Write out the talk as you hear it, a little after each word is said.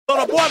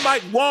my boy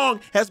Mike Wang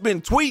has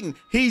been tweeting.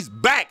 He's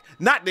back.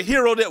 Not the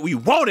hero that we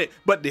wanted,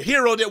 but the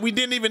hero that we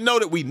didn't even know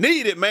that we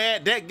needed,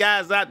 man. That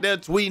guy's out there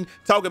tweeting,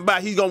 talking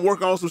about he's gonna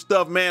work on some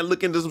stuff, man,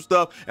 look into some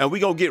stuff, and we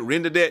gonna get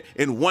into that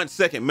in 1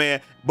 second,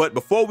 man. But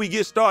before we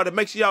get started,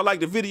 make sure y'all like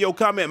the video,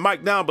 comment,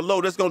 Mike down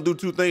below. That's gonna do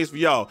 2 things for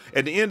y'all.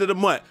 At the end of the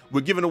month,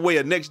 we're giving away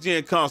a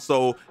next-gen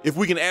console. If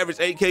we can average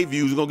 8K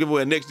views, we're gonna give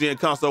away a next-gen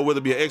console, whether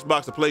it be an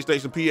Xbox, a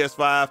PlayStation,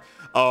 PS5,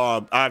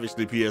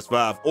 obviously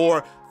PS5,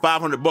 or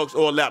 $500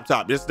 or a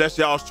laptop. That's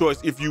y'all's choice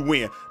if you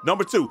win.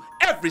 Number 2,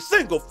 every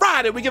single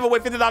Friday we give away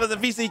 $50 in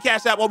VC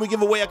Cash App, or we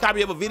give away a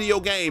copy of a video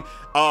game.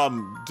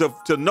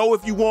 To know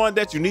if you won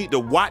that, you need to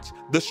watch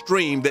the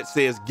stream that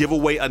says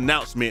giveaway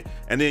announcement,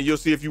 and then you'll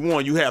see if you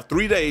won. You have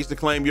 3 days to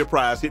claim your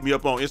prize. Hit me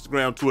up on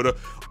Instagram, Twitter,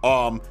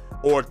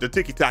 or the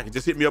TikTok.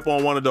 Just hit me up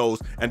on one of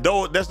those. And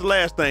that's the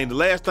last thing. The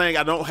last thing,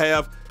 I don't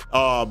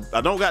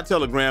got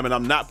Telegram, and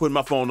I'm not putting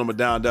my phone number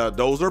down there.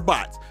 Those are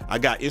bots. I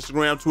got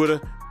Instagram,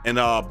 Twitter, and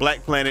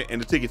Black Planet,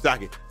 and the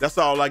TikTok. That's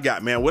all I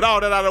got, man. With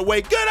all that out of the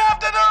way, good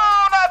afternoon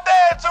out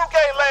there in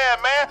 2K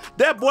land, man.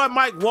 That boy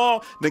Mike Wang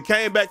that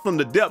came back from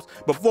the depths.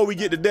 Before we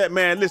get to that,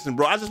 man, listen,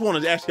 bro, I just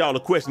wanted to ask y'all a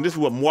question. This is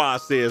what Moi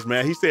says,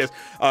 man. He says,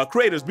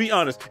 creators, be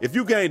honest. If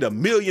you gained a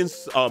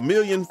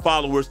million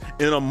followers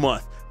in a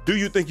month, do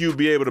you think you'd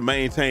be able to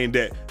maintain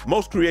that?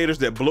 Most creators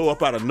that blow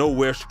up out of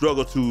nowhere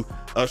struggle.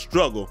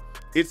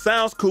 It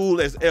sounds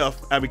cool as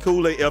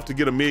cool AF to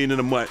get a million in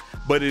a month,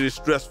 but it is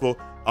stressful,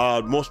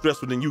 more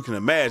stressful than you can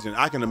imagine.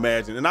 I can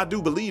imagine, and I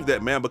do believe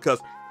that, man, because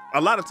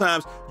a lot of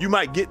times you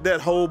might get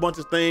that whole bunch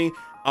of thing.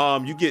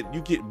 You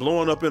get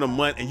blowing up in a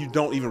month and you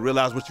don't even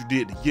realize what you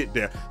did to get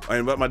there.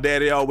 And what my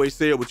daddy always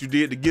said, what you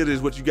did to get it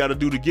is what you got to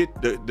do to get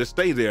to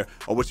stay there,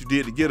 or what you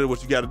did to get it,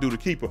 what you got to do to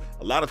keep her.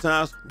 A lot of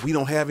times we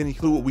don't have any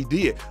clue what we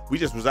did. We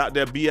just was out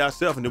there be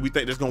ourselves, and then we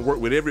think that's gonna work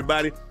with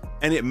everybody,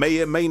 and it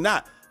may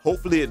not.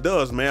 Hopefully it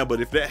does, man.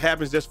 But if that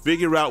happens, just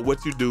figure out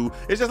what you do.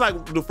 It's just like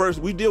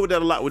we deal with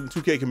that a lot with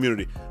the 2K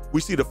community.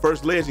 We see the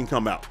first legend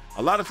come out.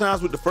 A lot of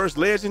times with the first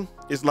legend,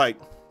 it's like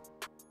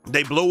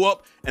they blow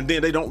up and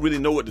then they don't really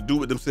know what to do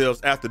with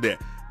themselves after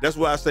that. That's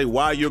why I say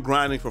while you're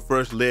grinding for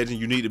first legend,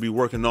 you need to be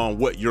working on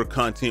what your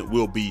content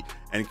will be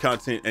and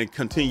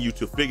continue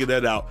to figure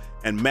that out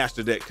and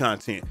master that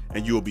content,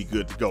 and you'll be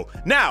good to go.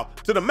 Now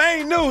to the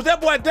main news.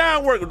 That boy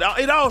Downwork,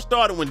 it all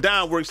started when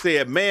Downwork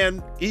said,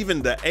 man,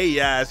 even the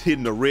AI is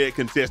hitting the red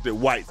contested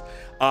whites.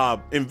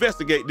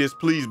 Investigate this,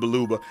 please,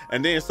 Beluba.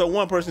 And then so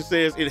one person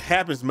says, it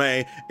happens,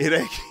 man. It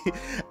ain't,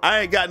 I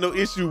ain't got no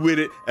issue with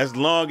it as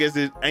long as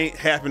it ain't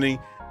happening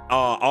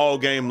all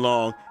game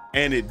long,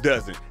 and it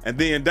doesn't. And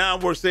then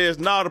Downward says,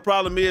 nah, the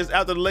problem is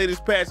after the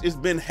latest patch, it's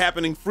been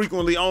happening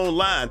frequently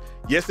online.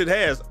 Yes, it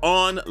has,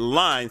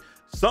 online.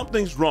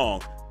 Something's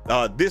wrong.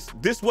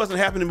 This wasn't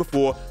happening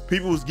before.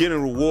 People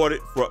getting rewarded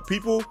for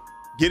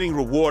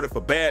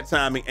bad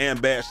timing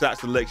and bad shot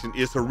selection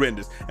is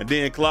horrendous. And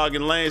then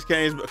clogging lanes,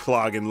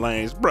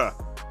 bro.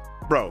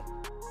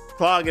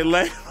 Clogging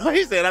lane.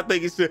 He said, I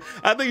think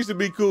it should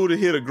be cool to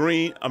hit a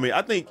green.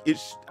 I think it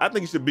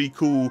should be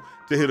cool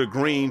to hit a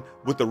green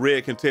with the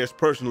red contest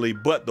personally,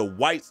 but the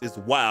whites is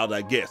wild,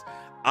 I guess.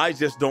 I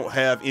just don't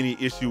have any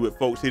issue with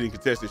folks hitting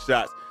contested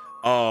shots.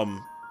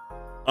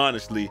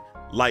 Honestly,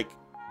 like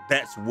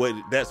that's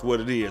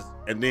what it is.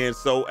 And then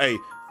so, hey,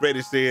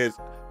 Freddie says,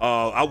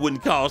 I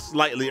wouldn't call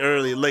slightly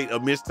early, late, a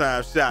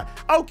mistimed shot.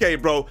 Okay,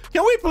 bro,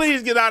 can we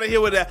please get out of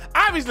here with that?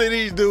 Obviously,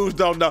 these dudes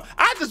don't know.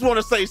 I just want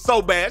to say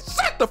so bad,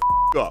 shut the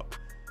up.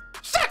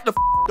 Shut the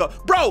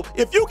up. Bro,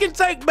 if you can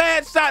take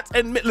bad shots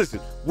and listen,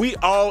 we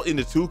all in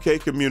the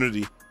 2K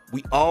community,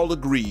 we all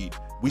agreed.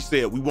 We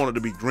said we wanted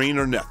to be green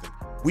or nothing.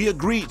 We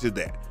agreed to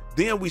that.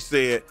 Then we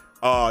said,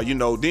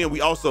 then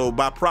we also,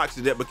 by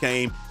proxy, that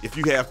became, if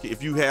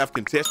you have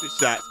contested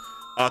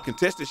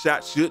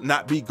shots should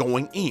not be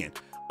going in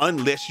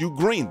unless you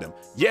green them.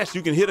 Yes,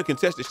 you can hit a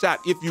contested shot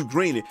if you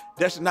green it.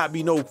 There should not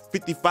be no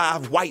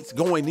 55 whites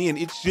going in.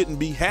 It shouldn't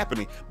be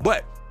happening.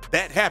 But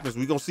that happens.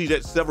 We're gonna see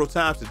that several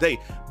times today.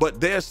 But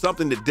there's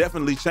something that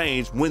definitely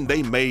changed when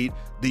they made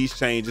these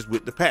changes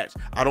with the patch.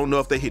 I don't know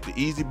if they hit the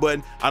easy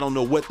button. I don't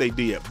know what they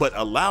did. But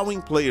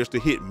allowing players to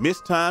hit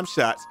mistimed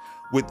shots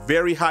with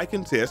very high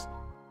contests,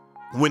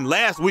 when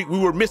last week we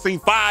were missing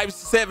 5s,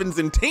 7s,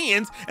 and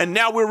 10s, and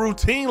now we're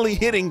routinely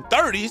hitting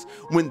 30s.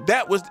 When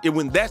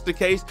that's the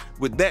case,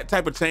 with that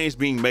type of change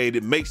being made,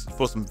 it makes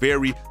for some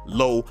very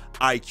low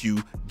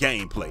IQ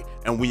gameplay.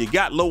 And when you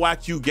got low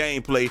IQ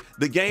gameplay,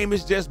 the game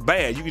is just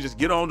bad. You can just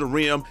get on the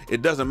rim.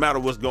 It doesn't matter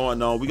what's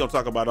going on. We're gonna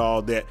talk about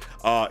all that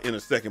in a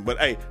second. But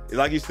hey,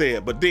 like you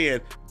said, but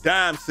then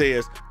Dime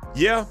says,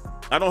 yeah,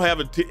 I don't have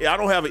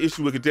an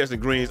issue with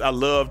contested greens. I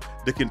love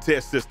the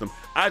contest system.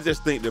 I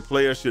just think that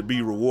players shouldn't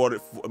be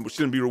rewarded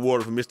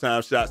for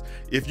mistimed shots.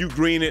 If you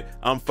green it,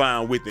 I'm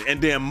fine with it. And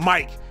then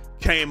Mike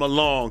came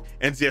along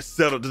and just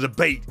settled the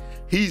debate.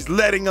 He's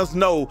letting us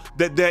know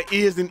that there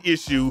is an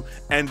issue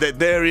and that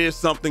there is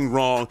something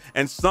wrong,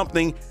 and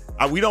something,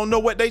 we don't know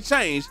what they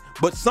changed,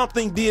 but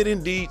something did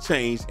indeed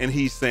change, and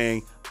he's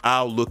saying,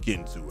 I'll look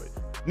into it.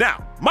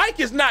 Now, Mike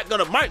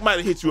might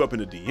have hit you up in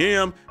the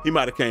DM. He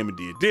might have came and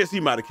did this. He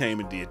might have came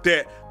and did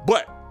that.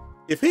 But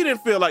if he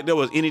didn't feel like there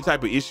was any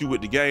type of issue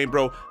with the game,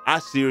 bro, I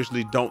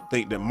seriously don't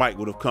think that Mike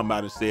would have come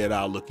out and said,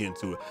 I'll look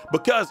into it.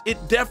 Because it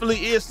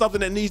definitely is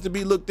something that needs to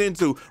be looked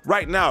into.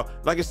 Right now,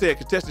 like I said,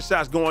 contested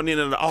shots going in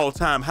at an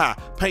all-time high.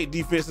 Paint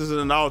defenses at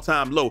an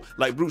all-time low.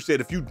 Like Bruce said,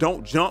 if you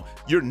don't jump,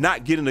 you're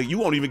not getting you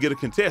won't even get a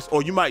contest.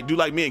 Or you might do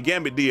like me and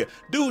Gambit did.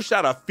 Dude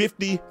shot a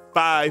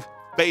 55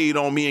 fade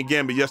on me and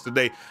Gambit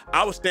yesterday.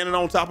 I was standing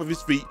on top of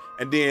his feet,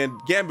 and then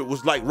Gambit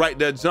was like right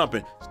there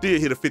jumping, still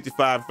hit a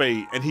 55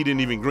 fade, and he didn't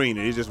even green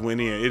it. It just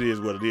went in. It is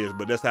what it is,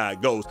 but that's how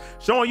it goes.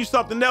 Showing you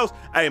something else.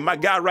 Hey, my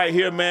guy right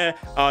here, man,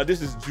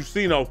 this is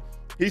Jusino.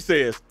 He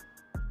says,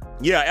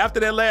 yeah, after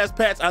that last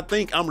patch, I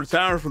think I'm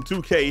retiring from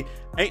 2K.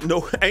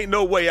 Ain't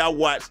no way I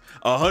watch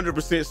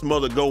 100%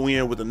 Smother go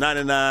in with a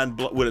 99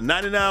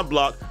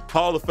 block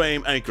Hall of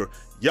Fame anchor.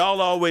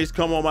 Y'all always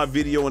come on my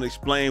video and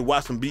explain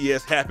why some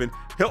BS happened.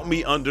 Help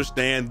me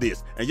understand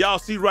this. And y'all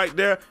see right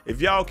there,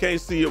 if y'all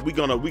can't see it, we're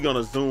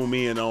gonna zoom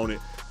in on it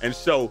and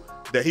show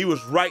that he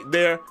was right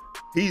there.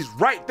 He's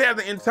right there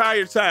the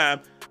entire time.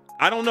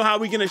 I don't know how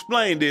we can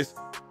explain this.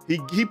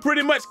 He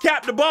pretty much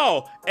capped the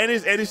ball and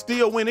it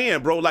still went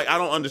in, bro. Like, I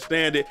don't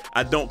understand it.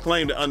 I don't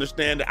claim to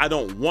understand it. I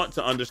don't want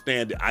to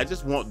understand it. I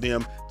just want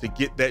them to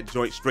get that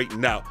joint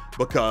straightened out,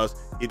 because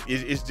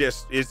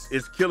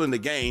it's killing the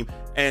game,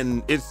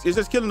 and it's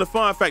just killing the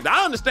fun factor.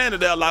 I understand that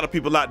there are a lot of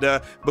people out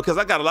there, because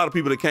I got a lot of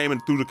people that came in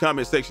through the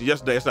comment section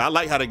yesterday. So I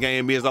like how the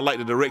game is. I like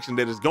the direction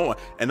that it's going,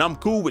 and I'm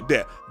cool with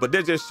that. But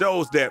that just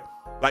shows that,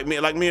 like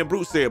me and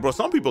Bruce said, bro,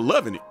 some people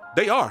loving it.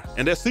 They are,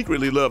 and they're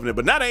secretly loving it.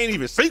 But now they ain't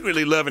even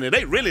secretly loving it.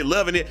 They really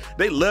loving it.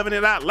 They loving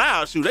it out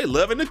loud. Shoot, they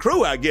loving the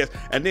crew, I guess.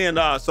 And then,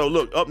 so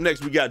look, up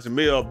next we got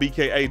Jamil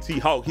BKAT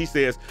Hawk. He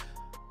says,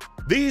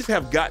 these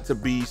have got to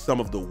be some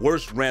of the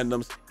worst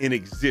randoms in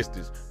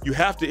existence. You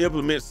have to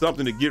implement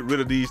something to get rid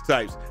of these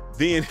types.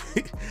 Then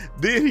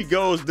he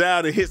goes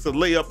down and hits a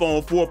layup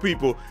on 4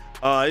 people.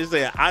 He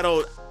said, I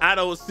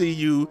don't see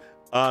you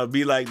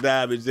be like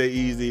Diamond J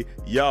Easy.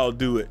 Y'all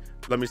do it.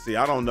 Let me see.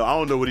 I don't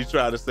know what he's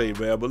trying to say,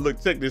 man. But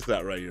look, check this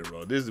out right here,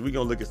 bro. We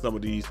gonna look at some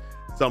of the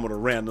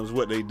randoms,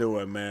 what they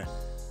doing, man.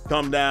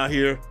 Come down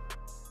here.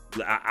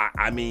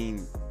 I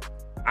mean,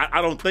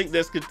 I don't think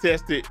that's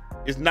contested.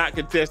 It's not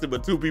contested,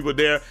 but 2 people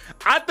there.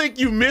 I think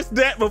you missed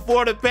that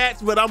before the patch,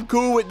 but I'm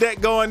cool with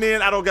that going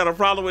in. I don't got a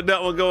problem with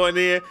that one going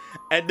in.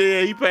 And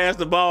then he passed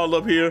the ball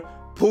up here,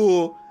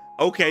 pull.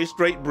 Okay,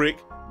 straight brick.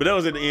 But that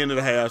was at the end of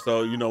the half,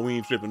 so you know we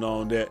ain't tripping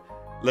on that.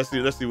 Let's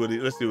see what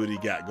he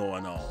got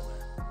going on.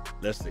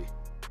 Let's see.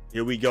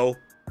 Here we go.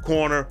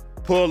 Corner,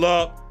 pull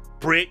up,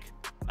 brick.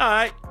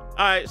 All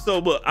right. So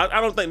look,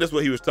 I don't think that's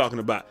what he was talking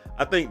about.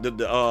 I think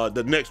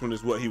the next one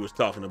is what he was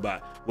talking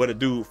about, where the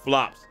dude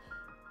flops.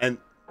 And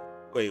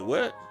wait,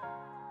 what?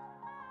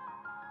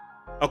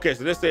 Okay,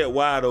 so let's say it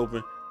wide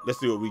open. Let's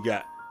see what we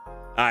got. All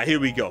right, here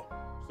we go.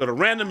 So the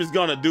random is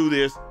gonna do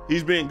this.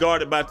 He's being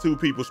guarded by 2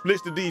 people,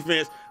 splits the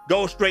defense,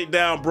 goes straight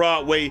down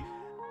Broadway,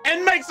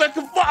 and makes a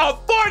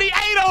 48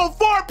 on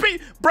 4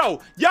 people.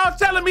 Bro, y'all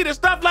telling me that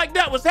stuff like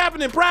that was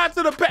happening prior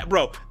to the patch?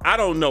 Bro, I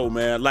don't know,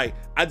 man. Like,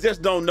 I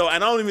just don't know.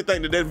 And I don't even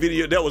think that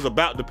video that was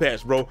about the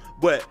patch, bro.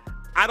 But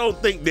I don't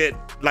think that,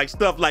 like,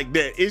 stuff like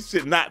that, it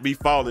should not be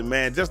falling,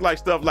 man. Just like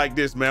stuff like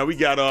this, man. We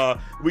got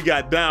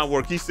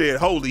Downwork. He said,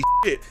 holy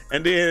shit.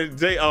 And then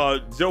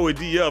Joey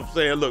DF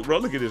saying, look, bro,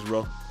 look at this,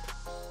 bro.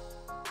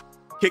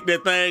 Kick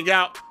that thing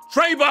out.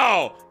 Tray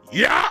ball.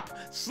 Yup.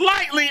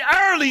 Slightly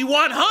early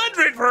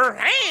 100 per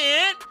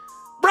hand.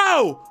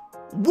 Bro,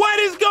 what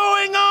is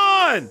going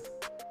on?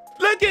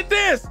 Look at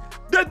this.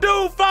 The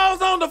dude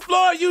falls on the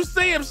floor. You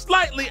see him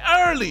slightly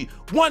early,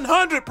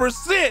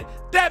 100%.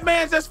 That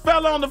man just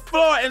fell on the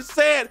floor and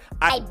said,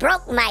 I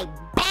broke my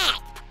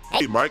back.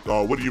 Hey, Mike,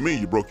 what do you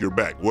mean you broke your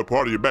back? What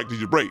part of your back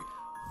did you break?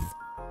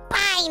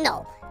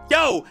 Spinal.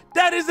 Yo,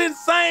 that is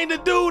insane. The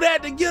dude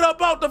had to get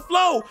up off the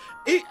floor.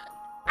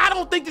 I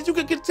don't think that you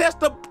can contest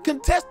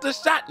the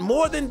shot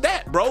more than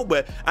that, bro.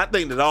 But I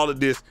think that all of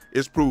this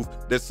is proof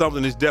that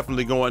something is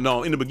definitely going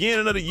on. In the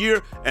beginning of the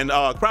year, and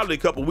probably a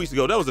couple weeks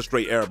ago, that was a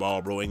straight air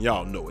ball, bro, and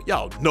y'all know it.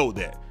 Y'all know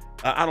that.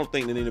 I don't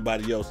think that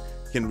anybody else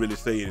can really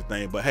say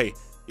anything, but hey,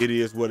 it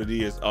is what it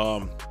is.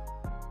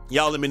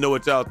 Y'all let me know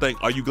what y'all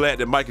think. Are you glad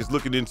that Mike is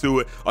looking into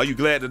it? Are you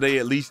glad that they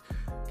at least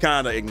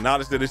kind of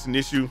acknowledge that it's an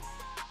issue?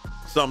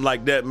 Something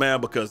like that, man,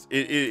 because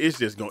it's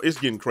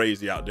getting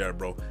crazy out there,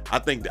 bro. I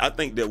think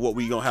that what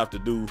we gonna have to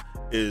do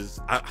is,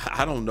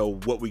 I don't know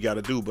what we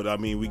gotta do, but I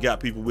mean, we got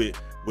people with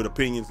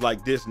opinions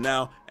like this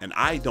now, and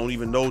I don't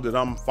even know that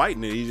I'm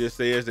fighting it. He just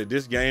says that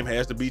this game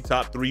has to be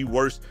top 3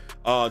 worst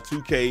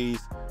 2Ks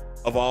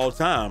of all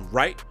time,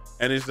 right?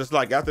 And it's just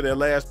like, after that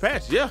last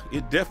patch, yeah,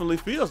 it definitely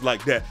feels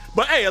like that.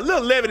 But hey, a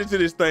little levity to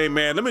this thing,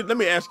 man. Let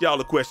me ask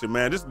y'all a question,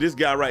 man. This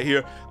guy right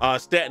here,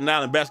 Staten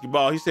Island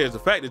Basketball, he says the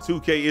fact that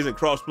 2K isn't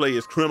crossplay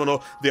is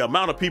criminal. The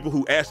amount of people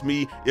who ask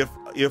me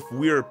if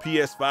we're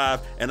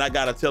PS5 and I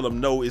gotta tell them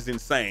no is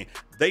insane.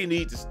 They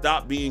need to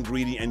stop being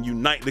greedy and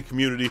unite the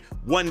community.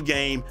 One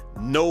game,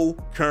 no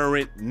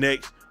current,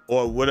 next,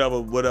 or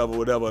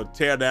whatever,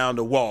 tear down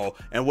the wall.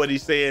 And what he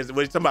says,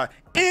 what he's talking about,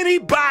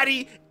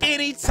 anybody,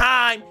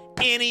 anytime,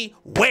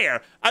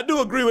 anywhere. I do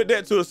agree with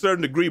that to a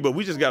certain degree, but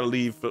we just gotta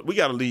leave. We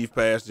gotta leave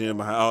past GM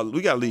behind.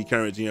 We gotta leave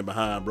current GM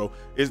behind, bro.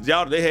 It's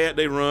y'all.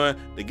 They run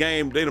the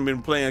game. They done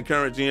been playing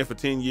current GM for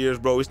 10 years,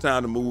 bro. It's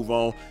time to move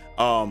on.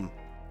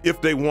 If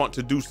they want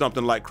to do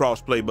something like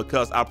crossplay,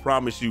 because I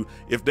promise you,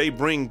 if they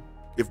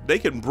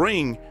can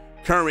bring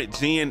current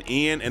gen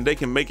in and they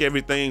can make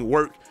everything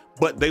work,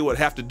 but they would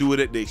have to do it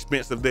at the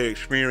expense of their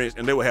experience,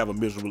 and they would have a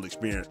miserable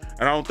experience.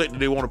 And I don't think that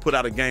they want to put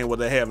out a game where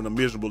they're having a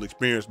miserable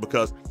experience,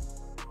 because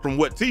from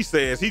what T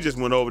says, he just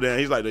went over there and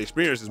he's like, the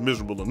experience is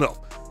miserable enough.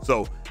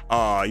 So,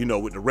 you know,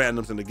 with the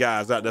randoms and the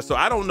guys out there. So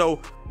I don't know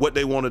what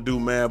they want to do,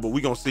 man, but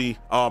we gonna see.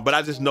 But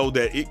I just know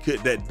that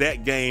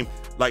that game,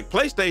 like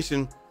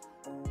PlayStation,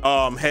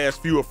 has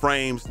fewer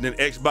frames than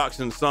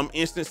Xbox in some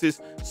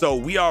instances. So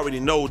we already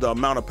know the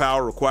amount of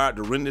power required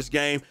to run this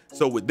game.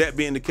 So with that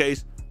being the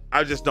case,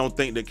 I just don't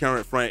think that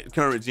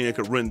current gen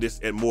could run this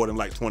at more than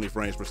like 20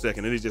 frames per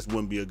second, and it just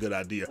wouldn't be a good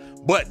idea.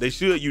 But they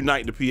should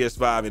unite the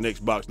PS5 and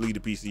Xbox, leave the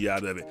PC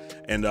out of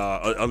it, and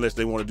unless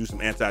they want to do some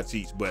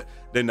anti-cheats, but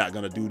they're not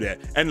gonna do that.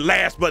 And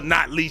last but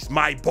not least,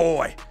 my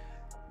boy,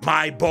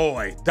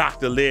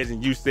 Dr.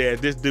 Legend, you said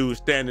this dude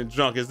standing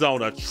drunk is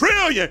on $1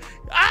 trillion.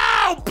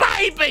 Oh,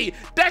 baby!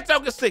 That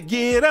joker said,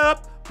 get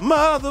up,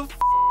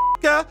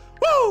 motherfucker.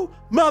 Woo,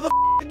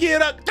 motherfucker,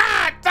 get up.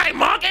 God dang,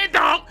 monkey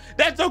donk.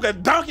 That joker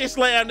donkey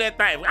slammed that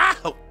thing.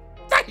 Oh,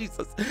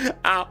 Jesus.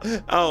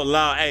 Oh,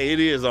 Lord. Hey, it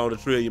is on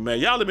 $1 trillion, man.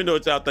 Y'all let me know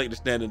what y'all think the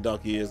standing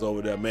donkey is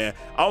over there, man.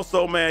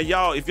 Also, man,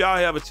 y'all, if y'all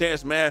have a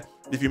chance, man,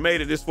 if you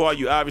made it this far,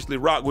 you obviously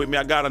rock with me.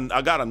 I got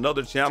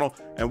another channel,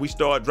 and we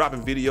start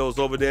dropping videos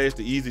over there. It's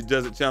the Easy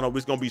Does It channel.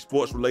 It's gonna be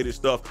sports related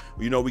stuff.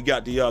 You know, we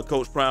got the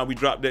Coach Prime. We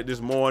dropped that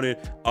this morning.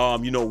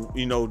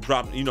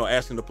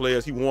 Asking the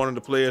players. He warning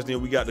the players.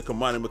 Then we got the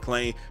Kamani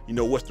McLean. You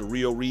know, what's the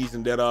real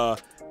reason that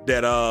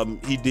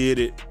he did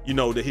it, you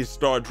know, that his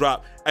star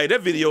dropped. Hey,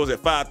 that video is at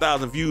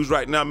 5,000 views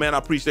right now, man. I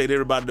appreciate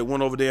everybody that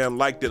went over there and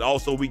liked it.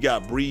 Also, we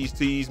got Breeze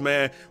tees,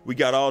 man. We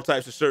got all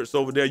types of shirts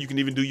over there. You can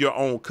even do your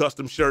own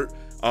custom shirt.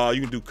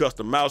 You can do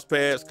custom mouse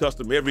pads,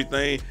 custom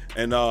everything.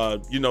 And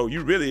you know,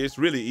 it's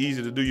really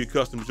easy to do your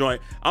custom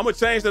joint. I'm gonna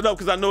change that up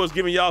because I know it's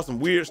giving y'all some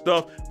weird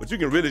stuff, but you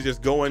can really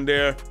just go in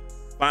there,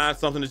 find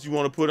something that you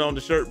want to put on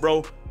the shirt,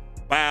 bro.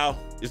 Bow,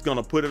 it's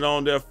gonna put it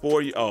on there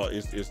for you. Oh,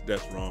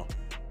 that's wrong.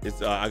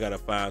 It's I gotta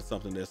find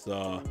something that's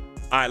all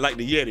right, like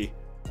the Yeti.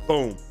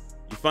 Boom.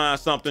 You find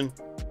something,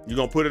 you're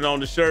gonna put it on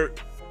the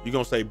shirt, you're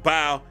gonna say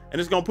bow,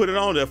 and it's gonna put it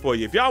on there for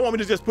you. If y'all want me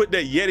to just put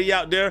that Yeti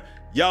out there,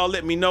 y'all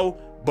let me know.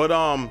 But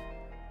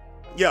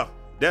yeah,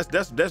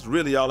 that's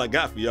really all I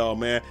got for y'all,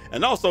 man.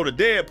 And also the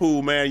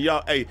Deadpool, man.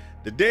 Y'all, hey,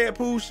 the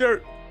Deadpool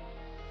shirt,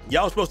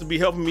 y'all supposed to be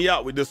helping me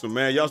out with this one,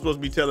 man. Y'all supposed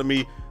to be telling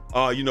me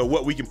you know,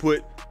 what we can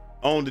put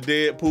on the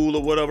Deadpool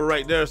or whatever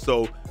right there.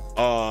 So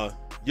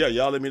yeah,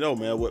 y'all let me know,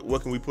 man.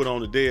 What can we put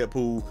on the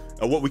Deadpool,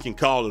 or what we can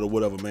call it or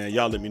whatever, man.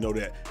 Y'all let me know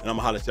that, and I'm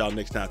gonna holler at y'all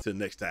next time. Till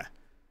next time.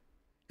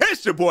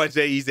 It's your boy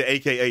Jay Easy,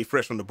 aka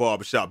Fresh from the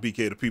Barbershop,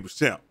 BK the People's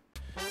Champ.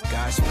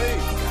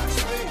 Godspeed.